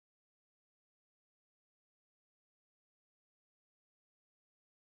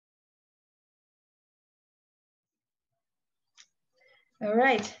All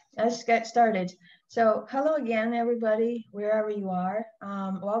right, let's get started. So hello again, everybody, wherever you are.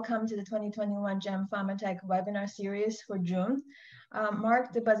 Welcome to the 2021 GemPharmatech webinar series for June,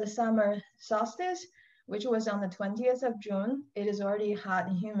 marked by the summer solstice, which was on the 20th of June. It is already hot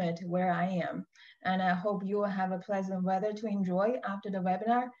and humid where I am, and I hope you will have a pleasant weather to enjoy after the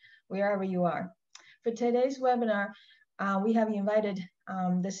webinar, wherever you are. For today's webinar, we have invited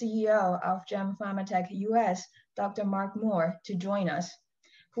the CEO of GemPharmatech US, Dr. Mark Moore, to join us,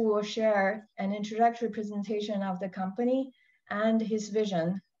 who will share an introductory presentation of the company and his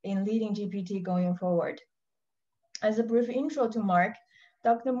vision in leading GPT going forward. As a brief intro to Mark,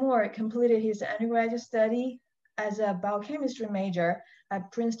 Dr. Moore completed his undergraduate study as a biochemistry major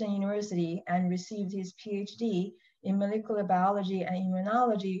at Princeton University and received his PhD in molecular biology and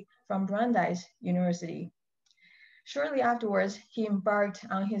immunology from Brandeis University. Shortly afterwards, he embarked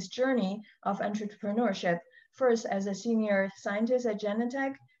on his journey of entrepreneurship, first as a senior scientist at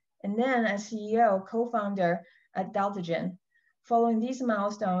Genetech, and then as CEO, co-founder at Deltagen. Following these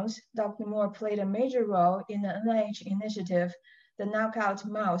milestones, Dr. Moore played a major role in the NIH initiative, the Knockout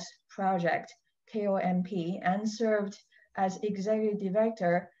Mouse Project, KOAP, and served as executive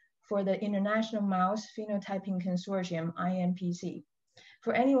director for the International Mouse Phenotyping Consortium, IMPC.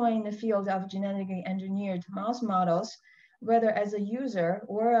 For anyone in the field of genetically engineered mouse models, whether as a user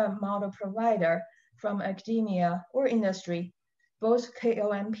or a model provider from academia or industry, both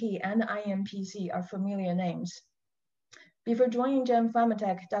KOAP and IMPC are familiar names. Before joining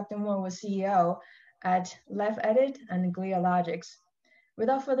GemPharmatech, Dr. Moore was CEO at LifeEdit and Glialogics.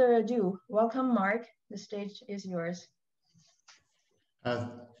 Without further ado, welcome, Mark. The stage is yours.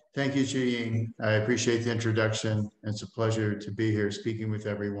 Thank you, Zhiying. I appreciate the introduction. It's a pleasure to be here speaking with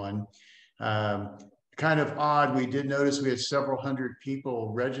everyone. Kind of odd, we did notice we had several hundred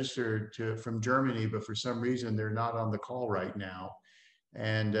people registered from Germany, but for some reason they're not on the call right now.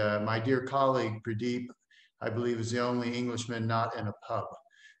 And my dear colleague, Pradeep, I believe is the only Englishman not in a pub.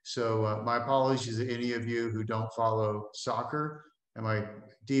 So my apologies to any of you who don't follow soccer, and my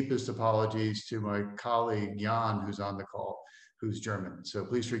deepest apologies to my colleague, Jan, who's on the call, who's German. So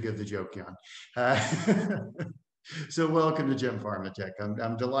please forgive the joke, Jan. So welcome to GemPharmatech.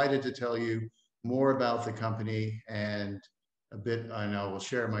 I'm delighted to tell you more about the company and a bit, and I will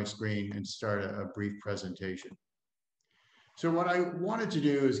share my screen and start a brief presentation. So what I wanted to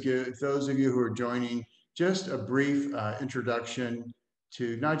do is give those of you who are joining just a brief introduction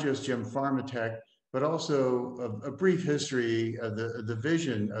to not just GemPharmatech, but also a brief history of the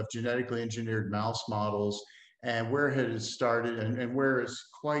vision of genetically engineered mouse models and where it has started and where it's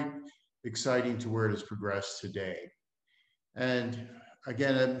quite exciting to where it has progressed today. And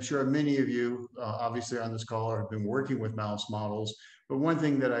again, I'm sure many of you obviously on this call have been working with mouse models, but one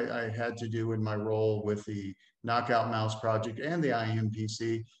thing that I had to do in my role with the Knockout Mouse Project and the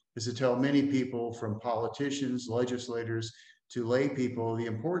IMPC is to tell many people, from politicians, legislators, to lay people, the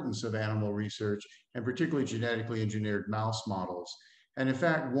importance of animal research and particularly genetically engineered mouse models. And in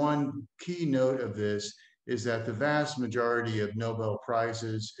fact, one key note of this is that the vast majority of Nobel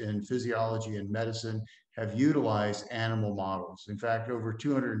Prizes in physiology and medicine have utilized animal models. In fact, over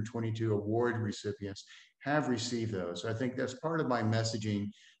 222 award recipients have received those. So I think that's part of my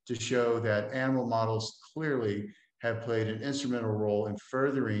messaging to show that animal models clearly have played an instrumental role in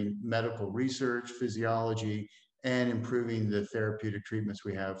furthering medical research, physiology, and improving the therapeutic treatments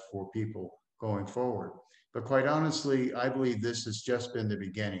we have for people going forward. But quite honestly, I believe this has just been the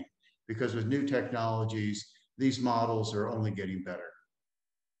beginning, because with new technologies, these models are only getting better.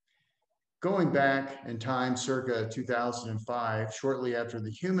 Going back in time, circa 2005, shortly after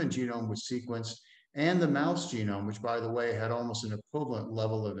the human genome was sequenced and the mouse genome, which by the way had almost an equivalent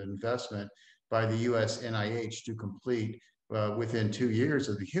level of investment by the US NIH to complete within 2 years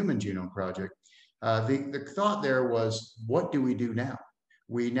of the Human Genome Project, the thought there was, what do we do now?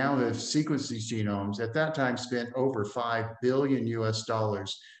 We now have sequenced these genomes. At that time, spent over $5 billion US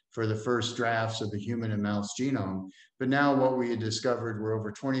for the first drafts of the human and mouse genome. But now what we had discovered were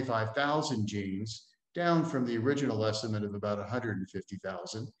over 25,000 genes, down from the original estimate of about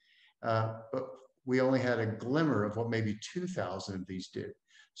 150,000. But we only had a glimmer of what maybe 2,000 of these did.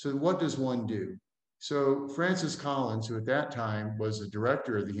 So what does one do? So Francis Collins, who at that time was the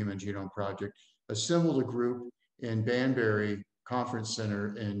director of the Human Genome Project, assembled a group in Banbury Conference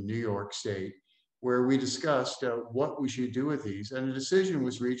Center in New York State, where we discussed what we should do with these. And a decision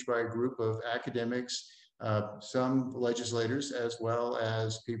was reached by a group of academics, some legislators, as well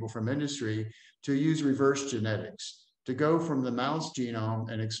as people from industry, to use reverse genetics, to go from the mouse genome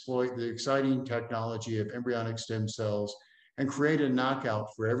and exploit the exciting technology of embryonic stem cells and create a knockout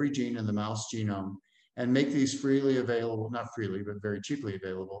for every gene in the mouse genome, and make these freely available, not freely, but very cheaply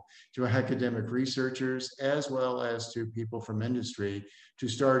available to academic researchers as well as to people from industry to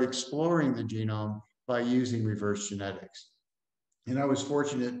start exploring the genome by using reverse genetics. And I was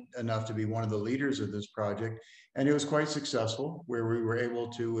fortunate enough to be one of the leaders of this project, and it was quite successful, where we were able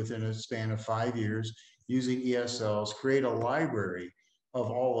to, within a span of 5 years, using ESLs, create a library of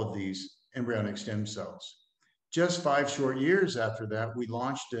all of these embryonic stem cells. Just 5 short years after that, we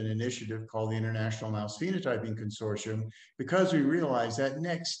launched an initiative called the International Mouse Phenotyping Consortium, because we realized that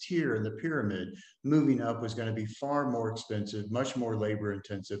next tier in the pyramid, moving up, was going to be far more expensive, much more labor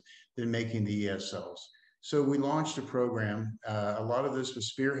intensive than making the ESLs. So we launched a program. A lot of this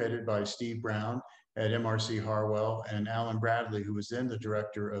was spearheaded by Steve Brown at MRC Harwell and Alan Bradley, who was then the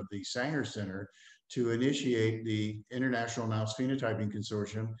director of the Sanger Center, to initiate the International Mouse Phenotyping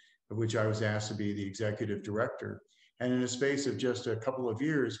Consortium, of which I was asked to be the executive director. And in a space of just a couple of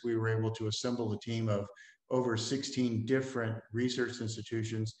years, we were able to assemble a team of over 16 different research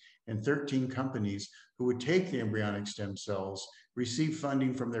institutions and 13 companies who would take the embryonic stem cells, receive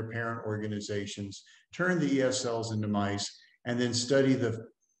funding from their parent organizations, turn the ESLs into mice, and then study the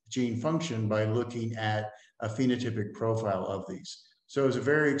gene function by looking at a phenotypic profile of these. So it was a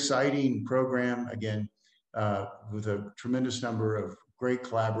very exciting program, again, with a tremendous number of great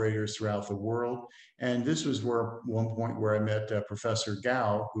collaborators throughout the world. And this was one point where I met Professor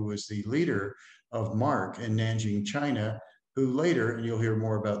Gao, who was the leader of MARC in Nanjing, China, who later, and you'll hear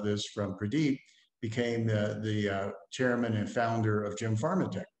more about this from Pradeep, became the chairman and founder of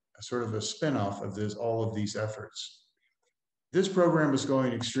GemPharmatech, sort of a spinoff of all of these efforts. This program was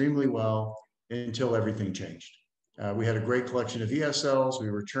going extremely well until everything changed. We had a great collection of ESLs. We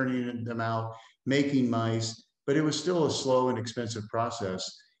were churning them out, making mice, but it was still a slow and expensive process.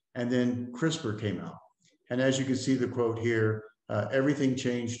 And then CRISPR came out. And as you can see the quote here, everything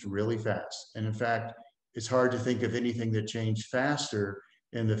changed really fast. And in fact, it's hard to think of anything that changed faster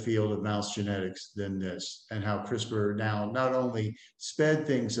in the field of mouse genetics than this, and how CRISPR now not only sped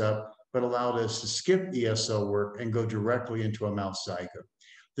things up, but allowed us to skip ESL work and go directly into a mouse zygote.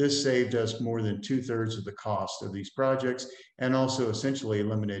 This saved us more than 2/3 of the cost of these projects, and also essentially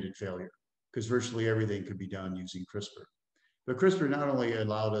eliminated failure, because virtually everything could be done using CRISPR. But CRISPR not only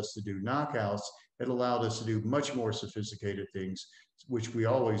allowed us to do knockouts, it allowed us to do much more sophisticated things, which we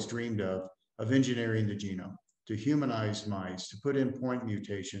always dreamed of engineering the genome, to humanize mice, to put in point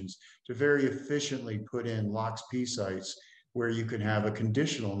mutations, to very efficiently put in LOXP sites where you can have a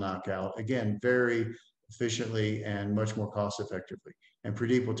conditional knockout, again, very efficiently and much more cost effectively. And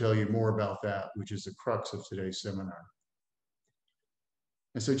Pradeep will tell you more about that, which is the crux of today's seminar.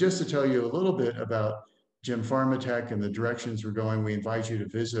 And so just to tell you a little bit about GemPharmatech and the directions we're going, we invite you to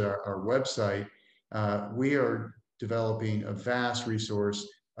visit our website. We are developing a vast resource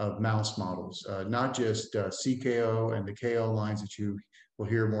of mouse models, not just CKO and the KO lines that you will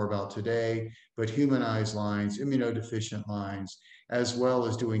hear more about today, but humanized lines, immunodeficient lines, as well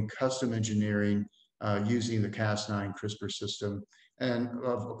as doing custom engineering using the Cas9 CRISPR system, and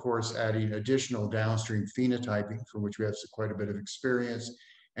of course adding additional downstream phenotyping, for which we have quite a bit of experience,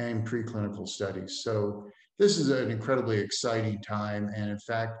 and preclinical studies. So this is an incredibly exciting time, and in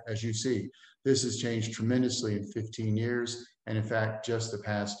fact, as you see, this has changed tremendously in 15 years, and in fact, just the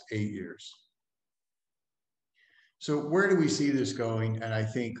past 8 years. So where do we see this going? And I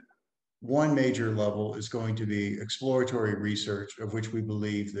think one major level is going to be exploratory research, of which we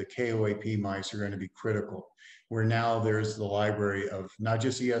believe the KOAP mice are going to be critical, where now there's the library of not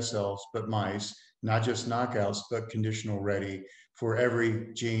just ESLs, but mice, not just knockouts, but conditional ready for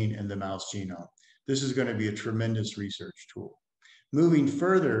every gene in the mouse genome. This is going to be a tremendous research tool. Moving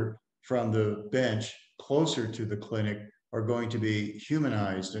further from the bench, closer to the clinic, are going to be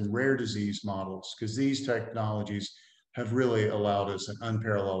humanized and rare disease models, because these technologies have really allowed us an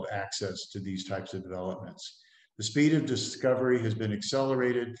unparalleled access to these types of developments. The speed of discovery has been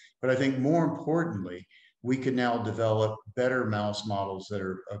accelerated, but I think more importantly, we can now develop better mouse models that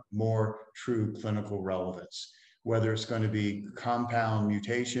are of more true clinical relevance, whether it's going to be compound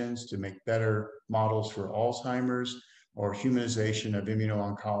mutations to make better models for Alzheimer's, or humanization of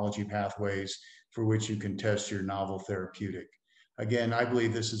immuno-oncology pathways for which you can test your novel therapeutic. Again, I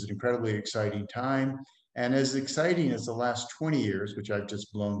believe this is an incredibly exciting time, and as exciting as the last 20 years, which I've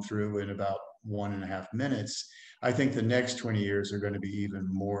just blown through in about 1.5 minutes, I think the next 20 years are going to be even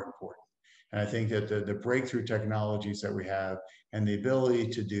more important. And I think that the breakthrough technologies that we have and the ability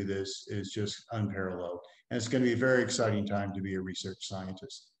to do this is just unparalleled. And it's going to be a very exciting time to be a research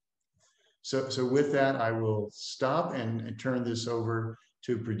scientist. So with that, I will stop and turn this over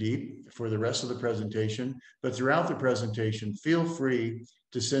to Pradeep for the rest of the presentation. But throughout the presentation, feel free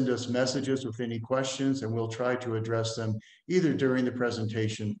to send us messages with any questions, and we'll try to address them either during the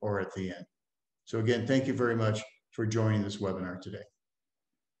presentation or at the end. So again, thank you very much for joining this webinar today.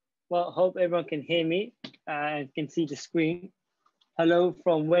 Well, hope everyone can hear me and can see the screen. Hello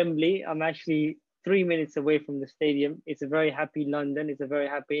from Wembley. I'm actually 3 minutes away from the stadium. It's a very happy London. It's a very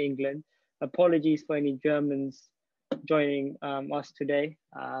happy England. Apologies for any Germans joining us today.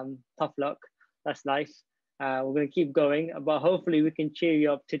 Tough luck. That's nice. We're going to keep going, but hopefully we can cheer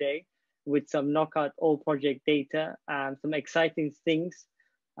you up today with some Knockout All project data and some exciting things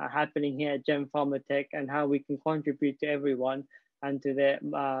happening here at GemPharmatech and how we can contribute to everyone and to their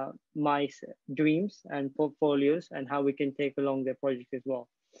mice dreams and portfolios and how we can take along their project as well.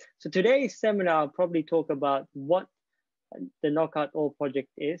 So today's seminar, I'll probably talk about what the Knockout All project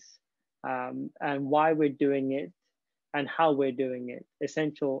is and why we're doing it and how we're doing it,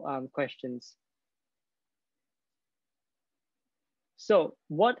 essential questions. So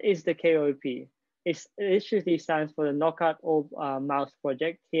what is the KOAP? It literally stands for the Knockout All Mouse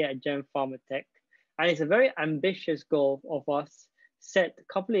Project here at GemPharmatech. And it's a very ambitious goal of us set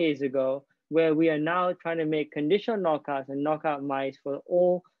a couple of years ago, where we are now trying to make conditional knockouts and knockout mice for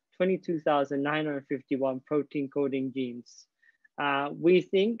all 22,951 protein coding genes. We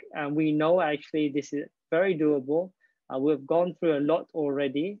think and we know actually this is very doable. We've gone through a lot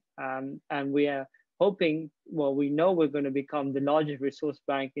already and we are hoping, well, we know we're going to become the largest resource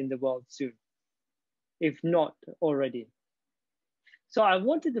bank in the world soon, if not already. So I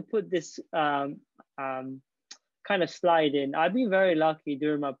wanted to put this kind of slide in. I've been very lucky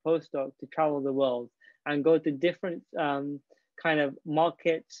during my postdoc to travel the world and go to different kind of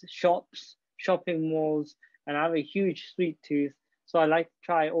markets, shops, shopping malls, and I have a huge sweet tooth. So I like to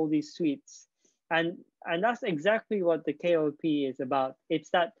try all these sweets. And that's exactly what the KOAP is about. It's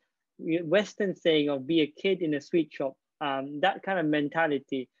that Western saying of be a kid in a sweet shop, that kind of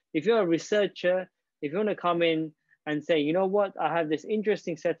mentality. If you're a researcher, if you want to come in and say, you know what, I have this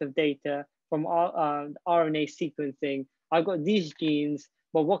interesting set of data from RNA sequencing. I've got these genes,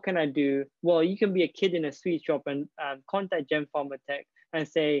 but what can I do? Well, you can be a kid in a sweet shop and contact GemPharmatech and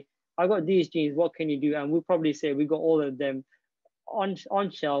say, I got these genes, what can you do? And we'll probably say we got all of them on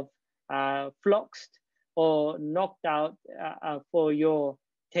shelf, fluxed or knocked out for your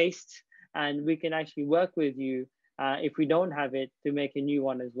taste. And we can actually work with you if we don't have it to make a new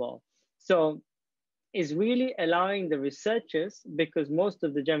one as well. So is really allowing the researchers, because most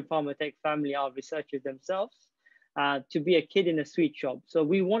of the GemPharmatech family are researchers themselves, to be a kid in a sweet shop. So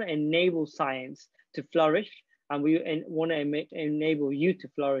we want to enable science to flourish, and we want to enable you to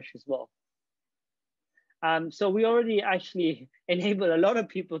flourish as well. So we already actually enable a lot of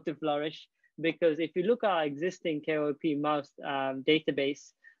people to flourish, because if you look at our existing KOAP mouse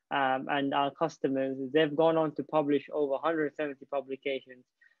database and our customers, they've gone on to publish over 170 publications.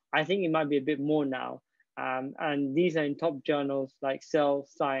 I think it might be a bit more now. And these are in top journals like Cell,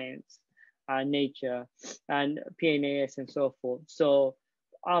 Science, Nature, and PNAS and so forth. So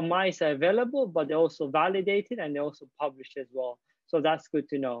our mice are available, but they're also validated and they're also published as well. So that's good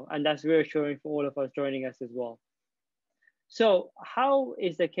to know. And that's reassuring for all of us joining us as well. So how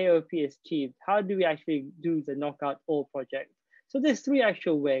is the KOAP achieved? How do we actually do the Knockout All project? So there's three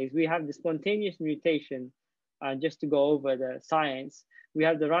actual ways. We have the spontaneous mutation, just to go over the science. We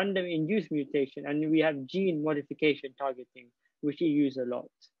have the random induced mutation, and we have gene modification targeting, which we use a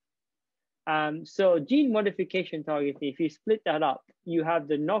lot. So gene modification targeting, if you split that up, you have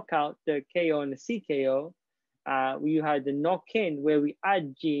the knockout, the KO and the CKO. You have the knock-in, where we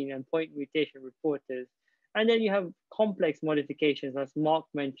add gene and point mutation reporters. And then you have complex modifications, as Mark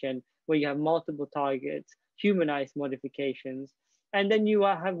mentioned, where you have multiple targets, humanized modifications. And then you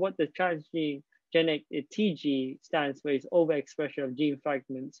have what the transgenic TG stands for, is overexpression of gene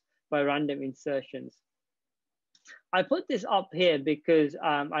fragments by random insertions. I put this up here because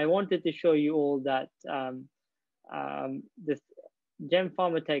I wanted to show you all that the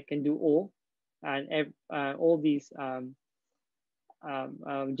GemPharmatech can do all these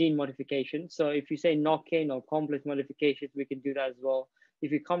gene modifications. So if you say knock-in or complex modifications, we can do that as well.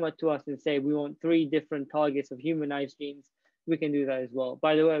 If you come up to us and say we want 3 different targets of humanized genes, we can do that as well.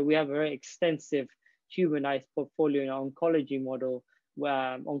 By the way, we have a very extensive humanized portfolio in our oncology model,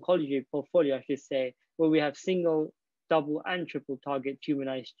 oncology portfolio, I should say, where we have single, double, and triple target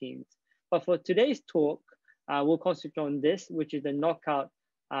humanized genes. But for today's talk, we'll concentrate on this, which is the knockout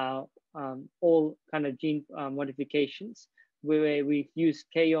all kind of gene modifications, where we use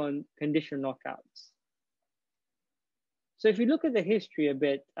KO and conditional knockouts. So if you look at the history a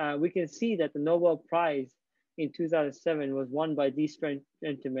bit, we can see that the Nobel Prize in 2007 was won by these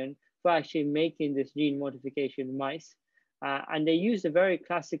gentlemen for actually making this gene modification mice. And they used a very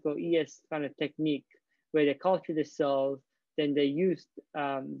classical ES kind of technique where they culture the cells, then they used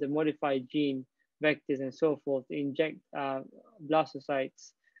the modified gene vectors and so forth to inject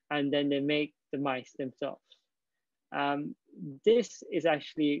blastocytes, and then they make the mice themselves. This is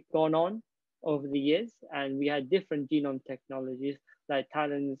actually gone on over the years, and we had different genome technologies like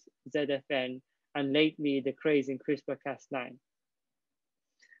Talon's ZFN, and lately the craze in CRISPR-Cas9.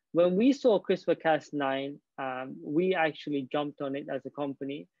 When we saw CRISPR-Cas9, we actually jumped on it as a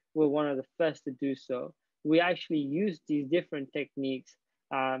company. We're one of the first to do so. We actually used these different techniques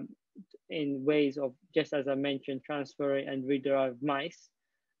in ways of, just as I mentioned, transferring and re-derived mice.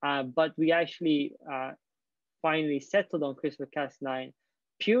 But we actually finally settled on CRISPR-Cas9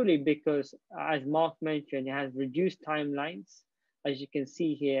 purely because, as Mark mentioned, it has reduced timelines, as you can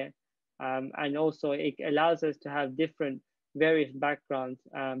see here. And also it allows us to have different various backgrounds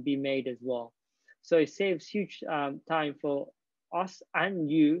be made as well. So it saves huge time for us and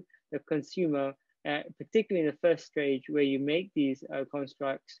you, the consumer, particularly in the first stage where you make these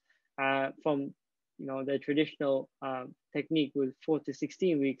constructs from the traditional technique with 4 to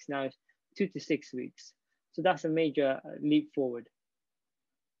 16 weeks, now it's 2 to 6 weeks. So that's a major leap forward.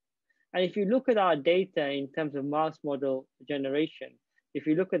 And if you look at our data in terms of mouse model generation, if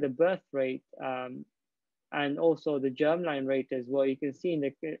you look at the birth rate and also the germline rate as well, you can see in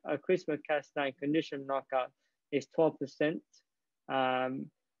the CRISPR-Cas9 conditional knockout is 12%.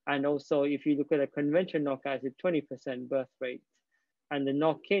 And also if you look at a conventional knockout, it's 20% birth rate. And the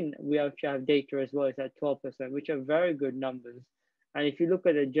knock-in, we actually have data as well, is at 12%, which are very good numbers. And if you look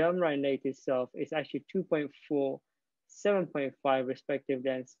at the germline rate itself, it's actually 2.4, 7.5 respectively,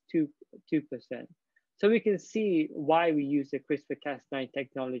 and 2%. So we can see why we use the CRISPR-Cas9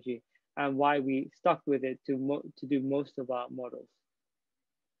 technology and why we stuck with it to do most of our models.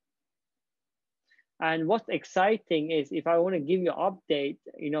 And what's exciting is, if I want to give you an update,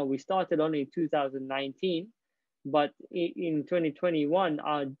 we started only in 2019, but in 2021,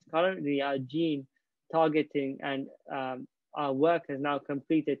 currently our gene targeting and our work has now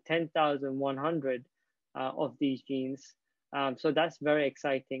completed 10,100 of these genes. So that's very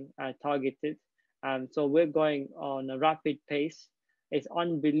exciting, targeted. So we're going on a rapid pace. It's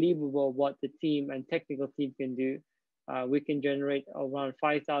unbelievable what the team and technical team can do. We can generate around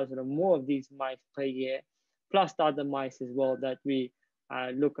 5,000 or more of these mice per year, plus the other mice as well that we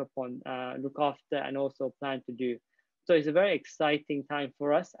look after and also plan to do. So it's a very exciting time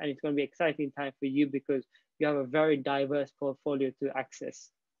for us, and it's going to be an exciting time for you because you have a very diverse portfolio to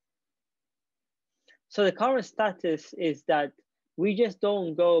access. So the current status is that we just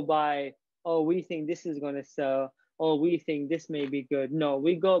don't go by, oh, we think this is going to sell, or we think this may be good. No,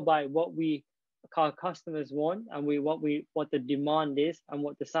 we go by what our customers want, and what the demand is and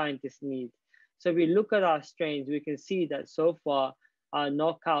what the scientists need. So we look at our strains, we can see that so far our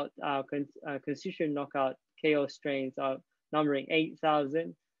knockout, constitutional knockout KO strains are numbering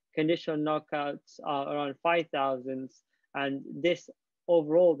 8,000. Conditional knockouts are around 5,000. And this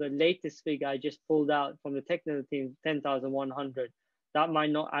overall, the latest figure I just pulled out from the technical team, 10,100. That might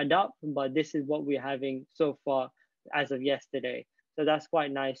not add up, but this is what we're having so far as of yesterday. So that's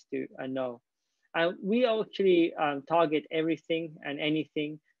quite nice to know. And we actually target everything and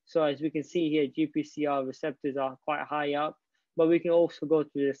anything. So as we can see here, GPCR receptors are quite high up, but we can also go to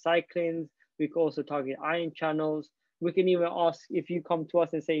the cyclins. We can also target ion channels. We can even ask, if you come to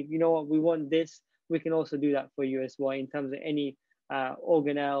us and say, you know what, we want this, we can also do that for you as well in terms of any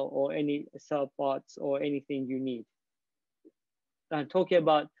organelle or any cell parts or anything you need. And talking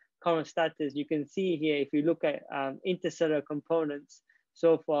about current status, you can see here, if you look at intercellular components,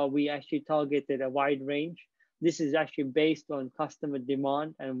 so far we actually targeted a wide range. This is actually based on customer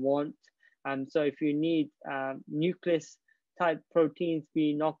demand and want. So if you need nucleus type proteins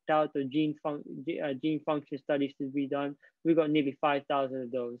be knocked out or gene function studies to be done, we got nearly 5,000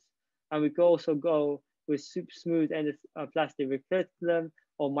 of those. And we could also go with smooth endoplasmic reticulum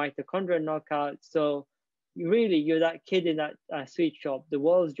or mitochondrial knockout. So really, you're that kid in that sweet shop. The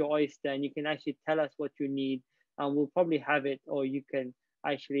world's your oyster, and you can actually tell us what you need, and we'll probably have it, or you can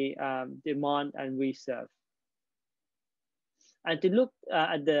actually demand and we serve. And to look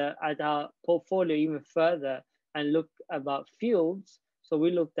at our portfolio even further and look about fields, so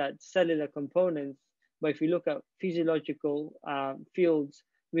we looked at cellular components, but if you look at physiological fields,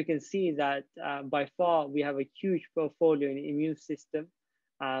 we can see that by far we have a huge portfolio in the immune system,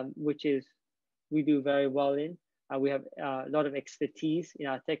 which is we do very well in. We have a lot of expertise in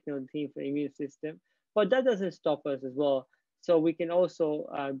our technical team for the immune system, but that doesn't stop us as well. So we can also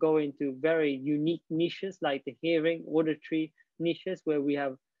go into very unique niches like the hearing, auditory niches where we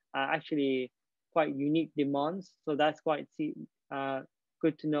have actually quite unique demands. So that's quite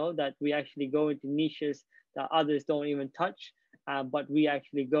good to know that we actually go into niches that others don't even touch, but we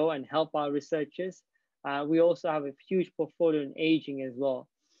actually go and help our researchers. We also have a huge portfolio in aging as well.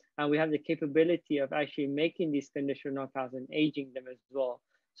 And we have the capability of actually making these conditional knockouts and aging them as well.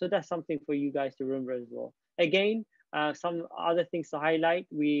 So that's something for you guys to remember as well. Again, some other things to highlight,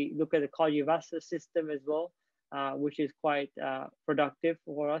 we look at the cardiovascular system as well, which is quite productive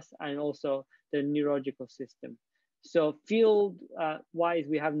for us, and also the neurological system. So field wise,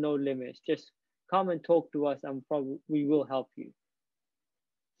 we have no limits. Just come and talk to us and probably we will help you.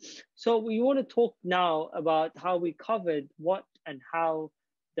 So we want to talk now about how we covered what and how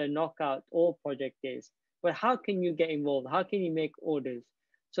the KOAP project is. But how can you get involved? How can you make orders?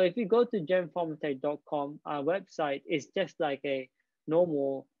 So if you go to GemPharmatech.com, our website is just like a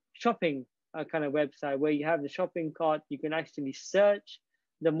normal shopping kind of website where you have the shopping cart. You can actually search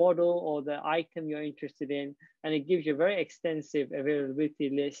the model or the item you're interested in, and it gives you a very extensive availability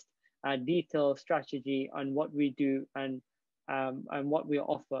list, detailed strategy on what we do and what we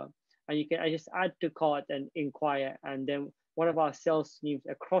offer. And you can just add to cart and inquire, and then one of our sales teams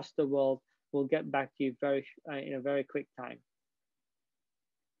across the world will get back to you in a very quick time.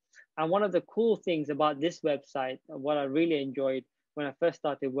 And one of the cool things about this website, what I really enjoyed when I first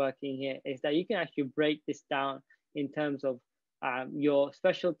started working here, is that you can actually break this down in terms of your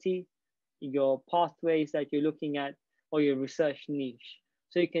specialty, your pathways that you're looking at, or your research niche.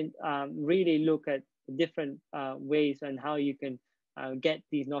 So you can really look at different ways and how you can get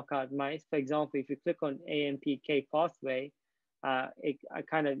these knockout mice. For example, if you click on AMPK pathway, it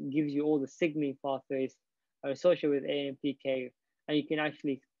kind of gives you all the signaling pathways associated with AMPK, and you can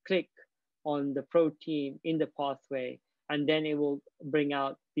actually click on the protein in the pathway, and then it will bring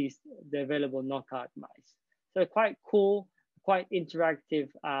out the available knockout mice. So quite cool, quite interactive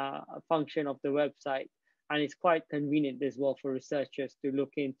function of the website, and it's quite convenient as well for researchers to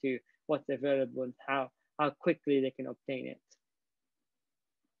look into what's available and how quickly they can obtain it.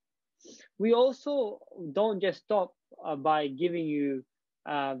 We also don't just stop by giving you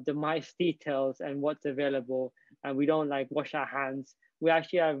the mice details and what's available, and we don't like wash our hands. We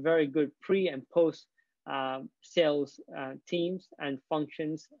actually have very good pre and post sales teams and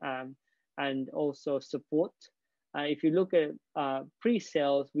functions, and also support. If you look at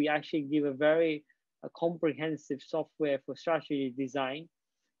pre-sales, we actually give a very comprehensive software for strategy design.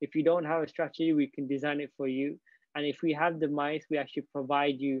 If you don't have a strategy, we can design it for you. And if we have the mice, we actually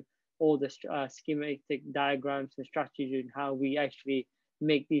provide you all the schematic diagrams and strategies and how we actually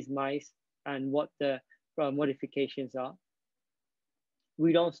make these mice and what the modifications are.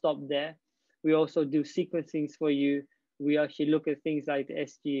 We don't stop there. We also do sequencings for you. We actually look at things like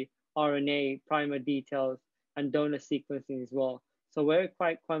the sgRNA primer details and donor sequencing as well. So we're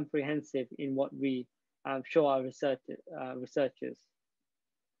quite comprehensive in what we show our researchers.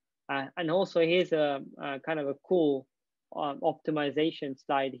 And also here's a kind of a cool optimization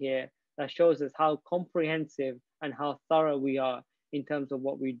slide here that shows us how comprehensive and how thorough we are in terms of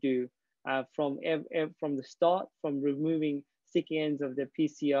what we do, from the start, from removing sticky ends of the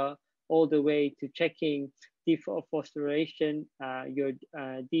PCR all the way to checking dephosphorylation, your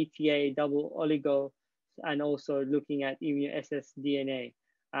DTA double oligo, and also looking at even your ssDNA.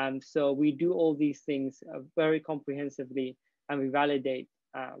 So we do all these things very comprehensively, and we validate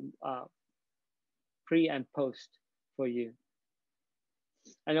pre and post for you.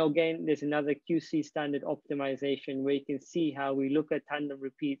 And again, there's another QC standard optimization where you can see how we look at tandem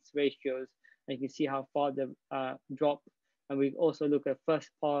repeats ratios, and you can see how far they drop. And we also look at first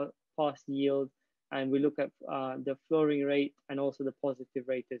pass yield, and we look at the flowering rate and also the positive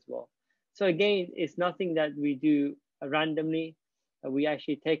rate as well. So again, it's nothing that we do randomly. We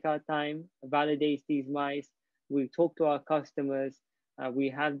actually take our time, validate these mice. We talk to our customers. We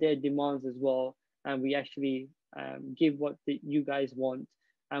have their demands as well. And we actually give what you guys want.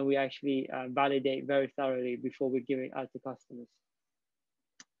 And we actually validate very thoroughly before we give it out to customers.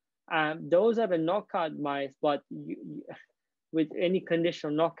 Those are the knockout mice, but with any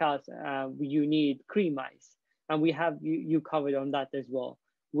conditional knockouts, you need Cree mice. And we have you covered on that as well.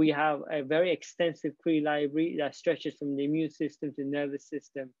 We have a very extensive Cree library that stretches from the immune system to the nervous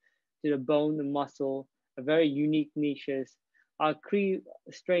system to the bone and muscle, a very unique niches. Our Cree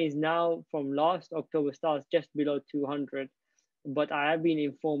strains now from last October starts just below 200, but I have been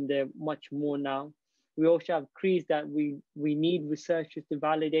informed they're much more now. We also have Crees that we need researchers to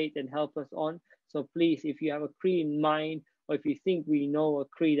validate and help us on. So please, if you have a Cree in mind, or if you think we know a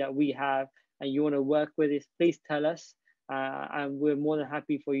Cree that we have and you want to work with us, please tell us. and we're more than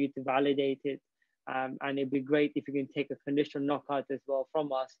happy for you to validate it. And it'd be great if you can take a conditional knockout as well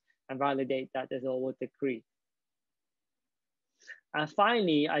from us and validate that as well with the Cree. And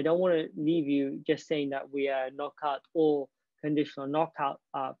finally, I don't want to leave you just saying that we are a knockout or conditional knockout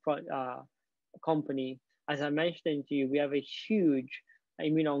company. As I mentioned to you, we have a huge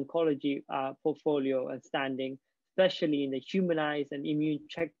immuno-oncology portfolio and standing, especially in the humanized and immune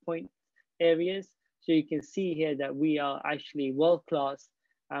checkpoint areas. So you can see here that we are actually world-class,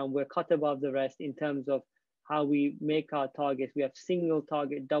 and we're cut above the rest in terms of how we make our targets. We have single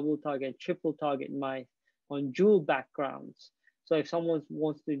target, double target, triple target mice on dual backgrounds. So if someone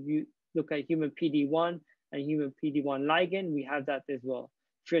wants to look at human PD-1 and human PD-1 ligand, we have that as well.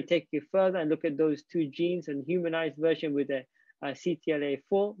 If you take it further and look at those two genes and humanized version with a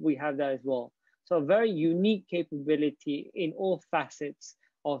CTLA-4, we have that as well. So a very unique capability in all facets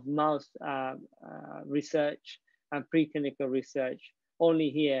of mouse research and preclinical research, only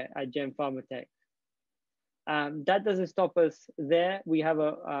here at GemPharmatech. That doesn't stop us there. We have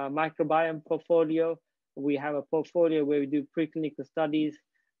a microbiome portfolio. We have a portfolio where we do preclinical studies,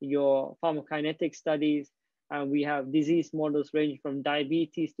 your pharmacokinetic studies, and we have disease models ranging from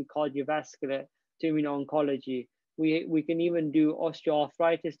diabetes to cardiovascular to immuno-oncology. We can even do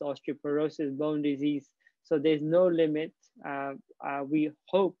osteoarthritis, osteoporosis, bone disease. So there's no limit. We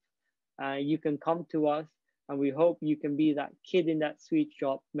hope you can come to us, and we hope you can be that kid in that sweet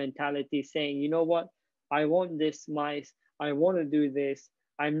shop mentality saying, you know what, I want this mice, I want to do this,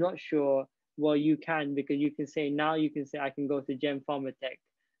 I'm not sure. Well, you can, because you can say, now you can say, I can go to GemPharmatech.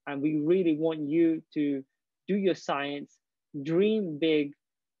 And we really want you to do your science, dream big,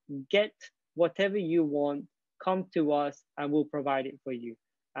 get whatever you want, come to us, and we'll provide it for you.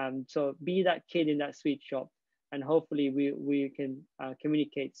 So be that kid in that sweet shop, and hopefully we can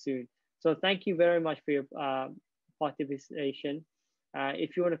communicate soon. So thank you very much for your participation.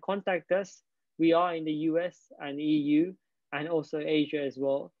 If you want to contact us, we are in the US and EU and also Asia as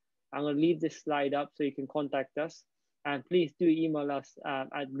well. I'm going to leave this slide up so you can contact us. And please do email us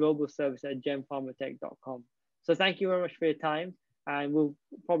at globalservice@gempharmatech.com. So thank you very much for your time, and we'll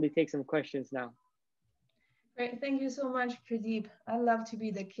probably take some questions now. Great, thank you so much, Pradeep. I love to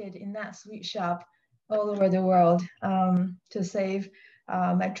be the kid in that sweet shop all over the world to save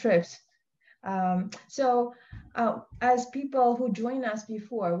my trips. As people who joined us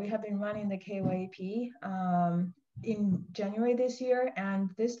before, we have been running the KOAP in January this year,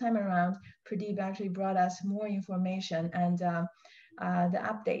 and this time around, Pradeep actually brought us more information and the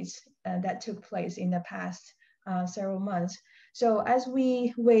updates that took place in the past several months. So as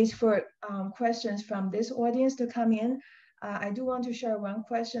we wait for questions from this audience to come in, I do want to share one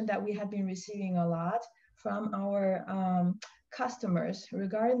question that we have been receiving a lot from our customers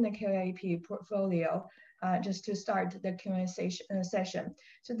regarding the KOAP portfolio, just to start the Q&A session.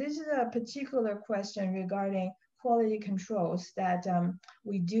 So this is a particular question regarding quality controls that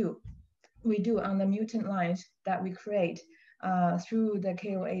we do on the mutant lines that we create through the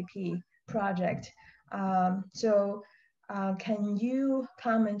KOAP project. Can you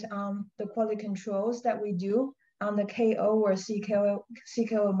comment on the quality controls that we do on the KO or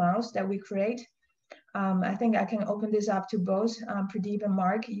CKO mouse that we create? I think I can open this up to both Pradeep and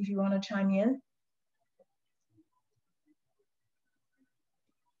Mark if you want to chime in.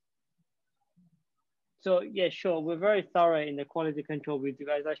 So yeah, sure. We're very thorough in the quality control we do.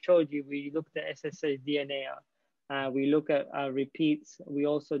 As I showed you, we looked at SSH DNA. We look at repeats. We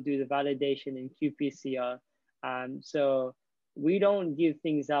also do the validation in qPCR. So we don't give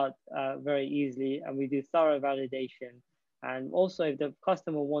things out very easily, and we do thorough validation. And also, if the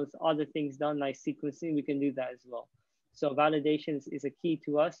customer wants other things done, like sequencing, we can do that as well. So validation is a key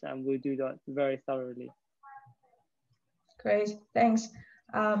to us, and we do that very thoroughly. Great, thanks.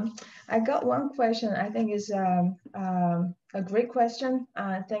 I got one question I think is a great question.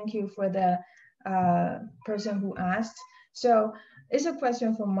 Thank you for the person who asked. So it's a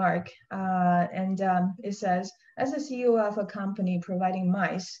question from Mark, and it says, as a CEO of a company providing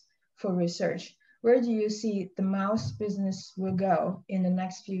mice for research, where do you see the mouse business will go in the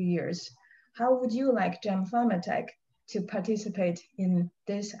next few years? How would you like GemPharmatech to participate in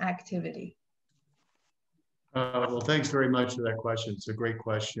this activity? Well, thanks very much for that question. It's a great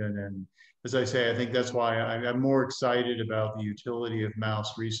question. And as I say, I think that's why I'm more excited about the utility of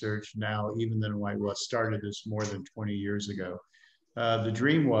mouse research now, even than when I started this more than 20 years ago. The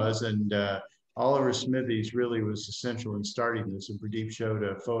dream was, and Oliver Smithies really was essential in starting this. And Pradeep showed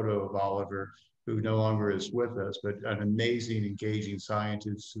a photo of Oliver, who no longer is with us, but an amazing, engaging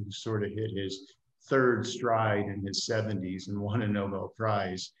scientist who sort of hit his third stride in his 70s and won a Nobel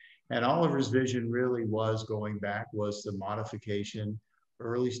Prize. And Oliver's vision really was the modification,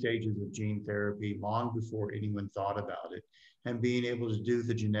 early stages of gene therapy, long before anyone thought about it, and being able to do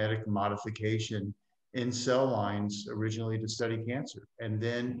the genetic modification in cell lines originally to study cancer, and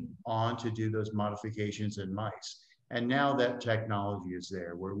then on to do those modifications in mice. And now that technology is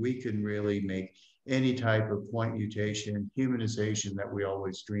there where we can really make any type of point mutation, humanization that we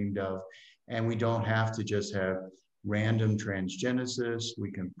always dreamed of. And we don't have to just have random transgenesis.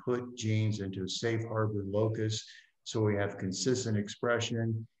 We can put genes into a safe harbor locus so we have consistent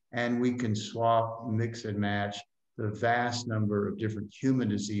expression, and we can swap, mix and match the vast number of different human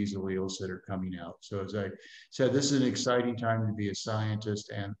disease alleles that are coming out. So as I said, this is an exciting time to be a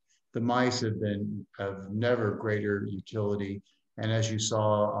scientist, and the mice have been of never greater utility. And as you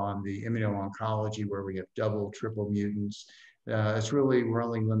saw on the immuno-oncology, where we have double, triple mutants, we're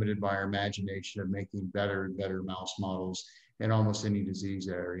only limited by our imagination of making better and better mouse models in almost any disease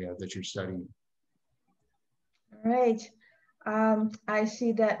area that you're studying. All right. I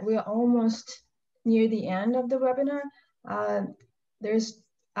see that we're almost near the end of the webinar.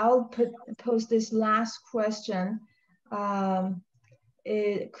 I'll post this last question.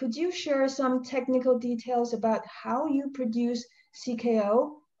 Could you share some technical details about how you produce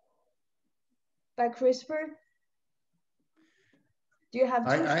CKO by CRISPR? Do you have?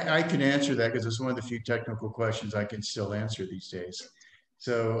 I can answer that because it's one of the few technical questions I can still answer these days.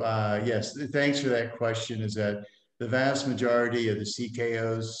 So yes, thanks for that question. Is that the vast majority of the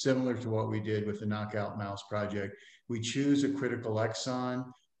CKOs, similar to what we did with the Knockout Mouse project, we choose a critical exon,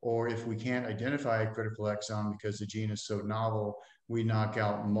 or if we can't identify a critical exon because the gene is so novel, we knock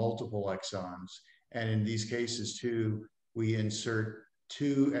out multiple exons. And in these cases too, we insert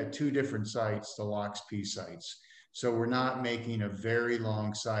at two different sites, the LOXP sites. So we're not making a very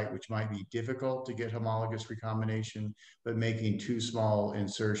long site, which might be difficult to get homologous recombination, but making two small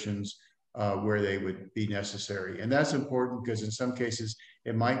insertions where they would be necessary. And that's important because in some cases,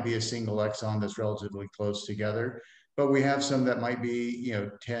 it might be a single exon that's relatively close together, but we have some that might be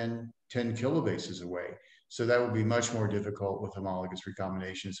 10 kilobases away. So that would be much more difficult with homologous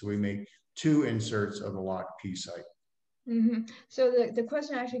recombination. So we make two inserts of the LOXP site. Mm-hmm. So the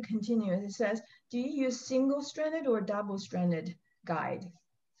question actually continues. It says, do you use single-stranded or double-stranded guide?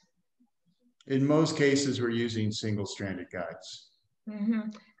 In most cases, we're using single-stranded guides. Mm-hmm.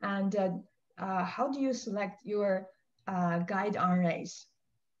 And how do you select your guide RNAs?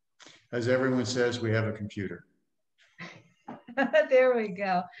 As everyone says, we have a computer. There we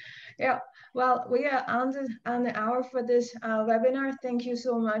go. Yeah. Well, we are on the hour for this webinar. Thank you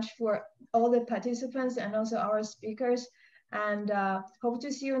so much for all the participants and also our speakers. And hope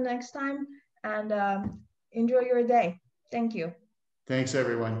to see you next time. And enjoy your day. Thank you. Thanks,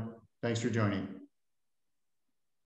 everyone. Thanks for joining.